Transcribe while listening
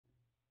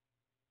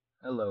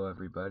Hello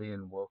everybody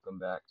and welcome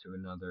back to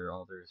another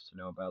All There Is to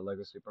Know About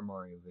Lego Super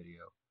Mario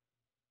video.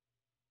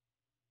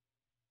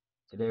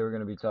 Today we're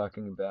going to be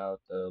talking about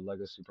the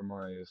Lego Super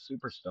Mario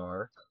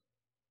Superstar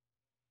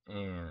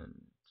and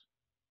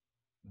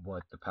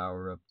what the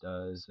power-up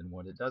does and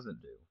what it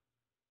doesn't do.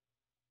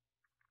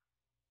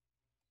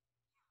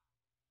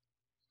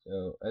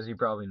 So as you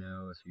probably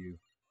know, if you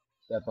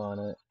step on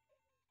it,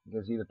 it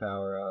gives you the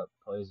power-up,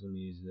 plays the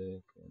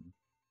music, and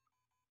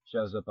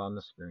shows up on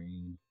the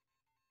screen.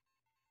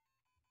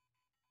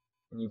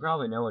 And you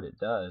probably know what it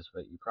does,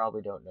 but you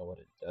probably don't know what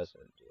it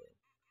doesn't do.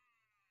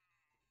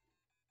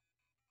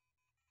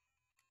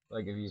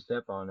 Like if you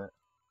step on it,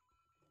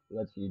 it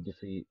lets you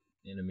defeat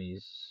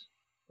enemies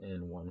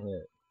in one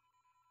hit.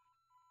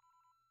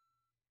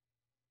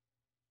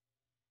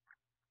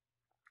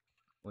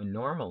 When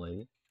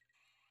normally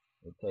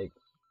it takes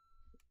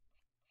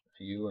a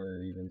few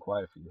or even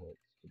quite a few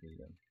hits to beat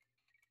them.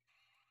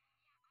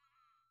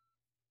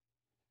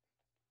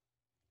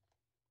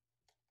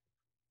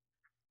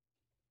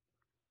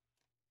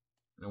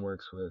 And it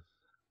works with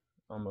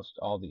almost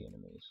all the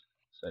enemies,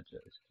 such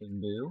as King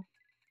Boo,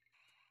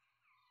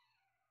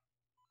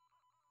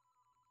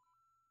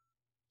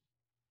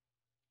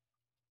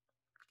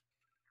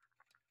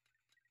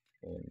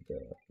 and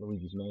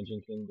Luigi's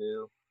Mansion King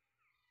Boo.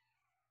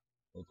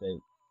 They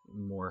take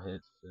more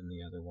hits than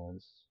the other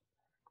ones.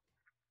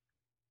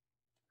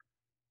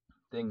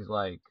 Things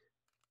like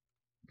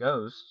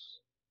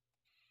Ghosts,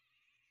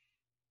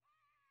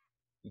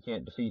 you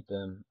can't defeat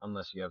them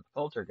unless you have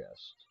the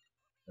Poltergust.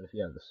 But if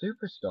you have the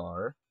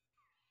Superstar,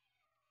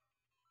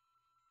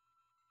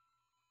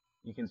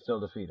 you can still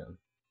defeat them.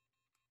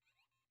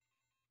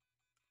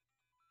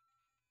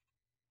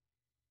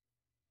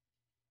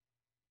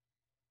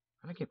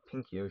 How did I get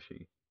Pink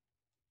Yoshi?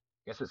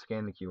 Guess it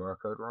scanned the QR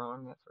code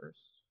wrong at first.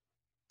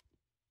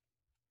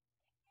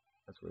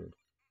 That's weird.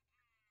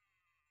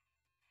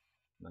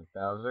 Like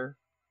Bowser,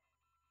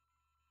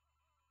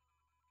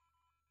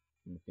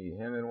 you can defeat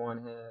him in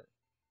one hit.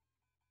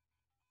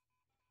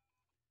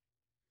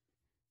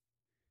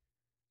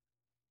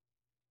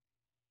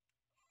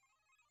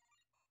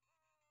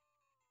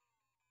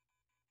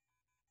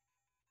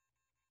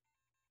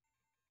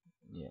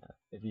 Yeah,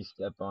 if you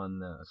step on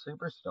the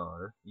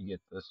Superstar, you get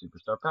the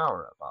Superstar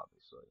power up,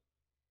 obviously.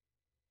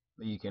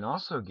 But you can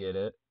also get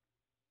it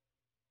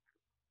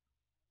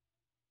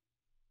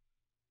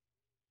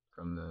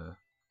from the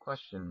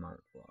question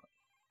mark block.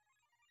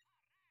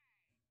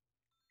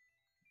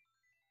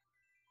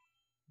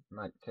 It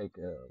might take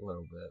a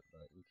little bit,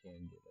 but you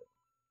can get it.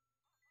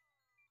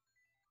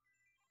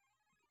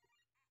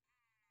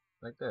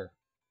 Right there.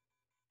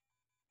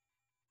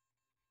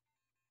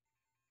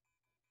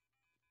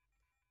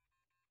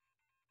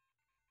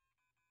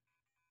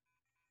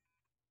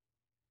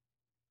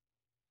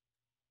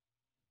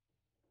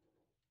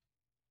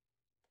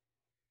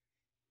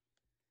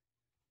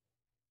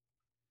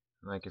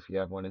 Like if you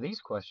have one of these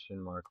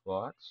question mark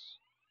blocks,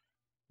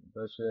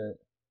 push it,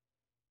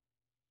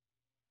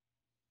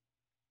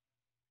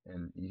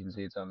 and you can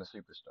see it's on the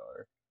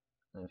Superstar.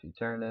 And if you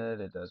turn it,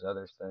 it does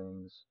other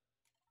things.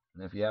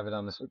 And if you have it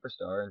on the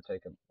Superstar and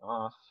take it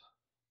off,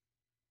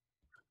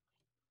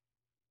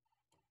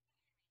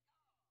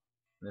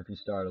 and if you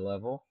start a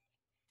level,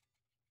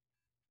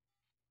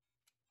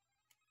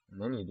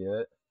 and then you do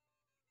it,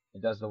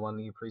 it does the one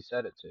that you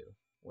preset it to,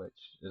 which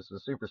is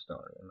the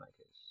Superstar in that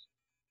case.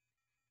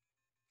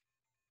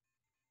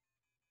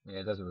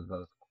 Yeah, it does it with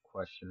both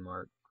question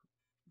mark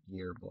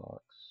gear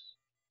blocks.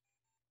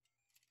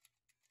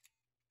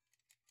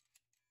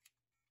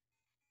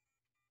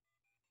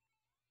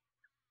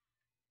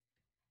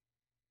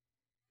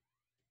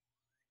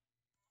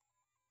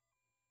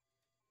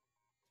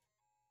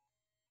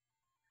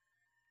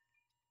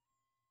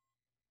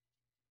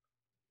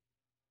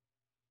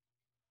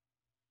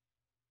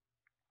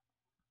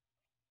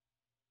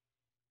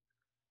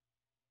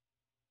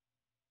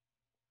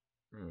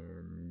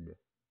 And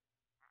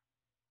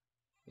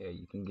yeah,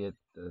 you can get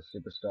the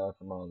Superstar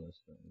from all those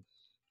things.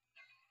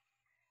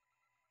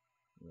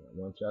 Yeah,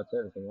 one shots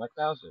everything, like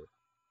Bowser.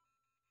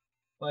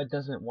 But it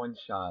doesn't one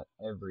shot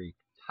every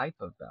type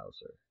of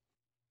Bowser.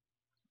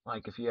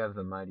 Like if you have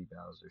the Mighty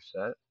Bowser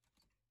set,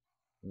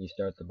 and you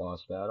start the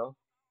boss battle,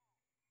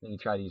 and you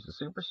try to use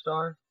the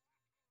Superstar,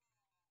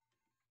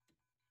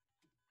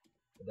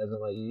 it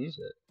doesn't let you use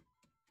it.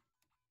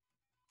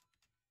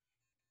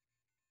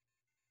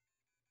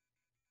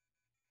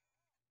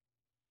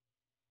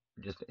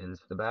 It just ends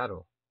the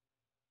battle.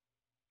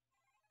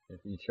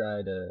 If you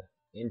try to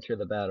enter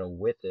the battle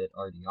with it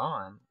already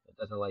on, it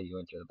doesn't let you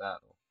enter the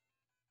battle.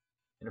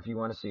 And if you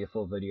want to see a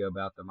full video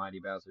about the Mighty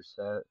Bowser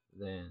set,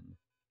 then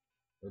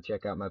go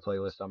check out my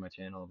playlist on my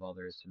channel of All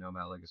There Is to Know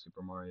About Lego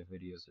Super Mario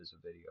videos. There's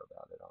a video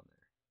about it on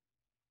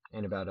there.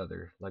 And about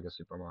other Lego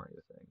Super Mario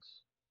things.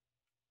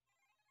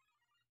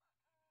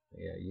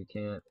 Yeah, you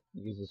can't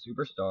use the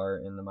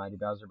Superstar in the Mighty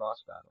Bowser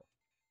boss battle.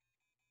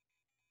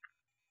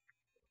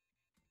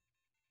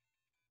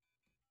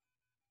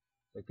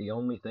 It's like the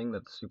only thing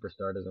that the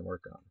Superstar doesn't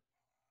work on.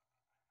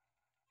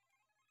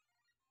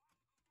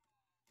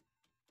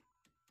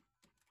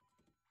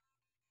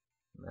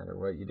 No matter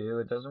what you do,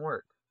 it doesn't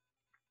work.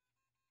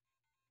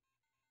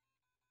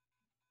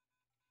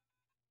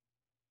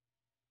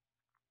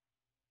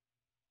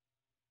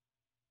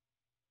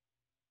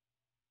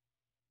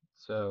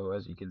 So,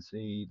 as you can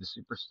see, the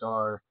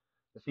superstar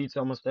defeats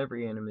almost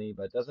every enemy,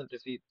 but doesn't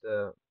defeat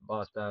the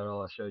boss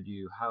battle. I showed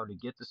you how to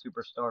get the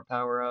superstar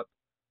power up.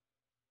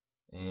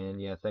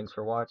 And yeah, thanks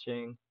for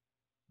watching.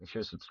 Make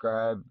sure to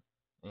subscribe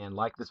and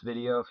like this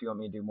video if you want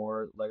me to do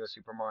more Lego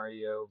Super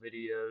Mario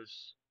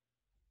videos.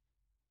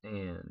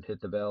 And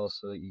hit the bell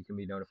so that you can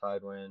be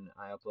notified when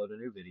I upload a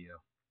new video.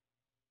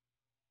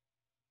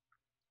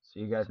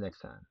 See you guys next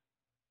time.